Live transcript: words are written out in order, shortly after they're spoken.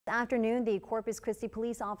This afternoon, the Corpus Christi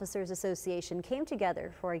Police Officers Association came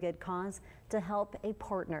together for a good cause to help a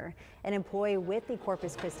partner. An employee with the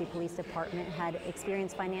Corpus Christi Police Department had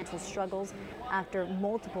experienced financial struggles after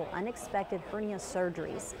multiple unexpected hernia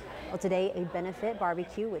surgeries. Well, today, a benefit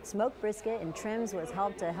barbecue with smoked brisket and trims was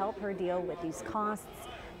held to help her deal with these costs.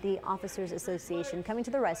 The Officers Association coming to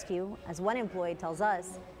the rescue, as one employee tells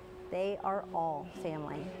us, they are all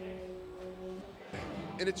family.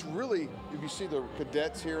 And it's really, if you see the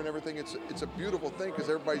cadets here and everything, it's a beautiful thing because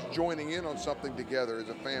everybody's joining in on something together as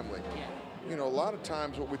a family. You know, a lot of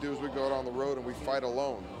times what we do is we go out on the road and we fight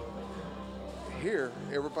alone. Here,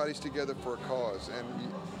 everybody's together for a cause,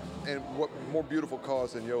 and what more beautiful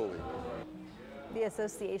cause than Yoli? The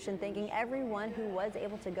association thanking everyone who was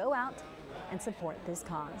able to go out and support this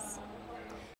cause.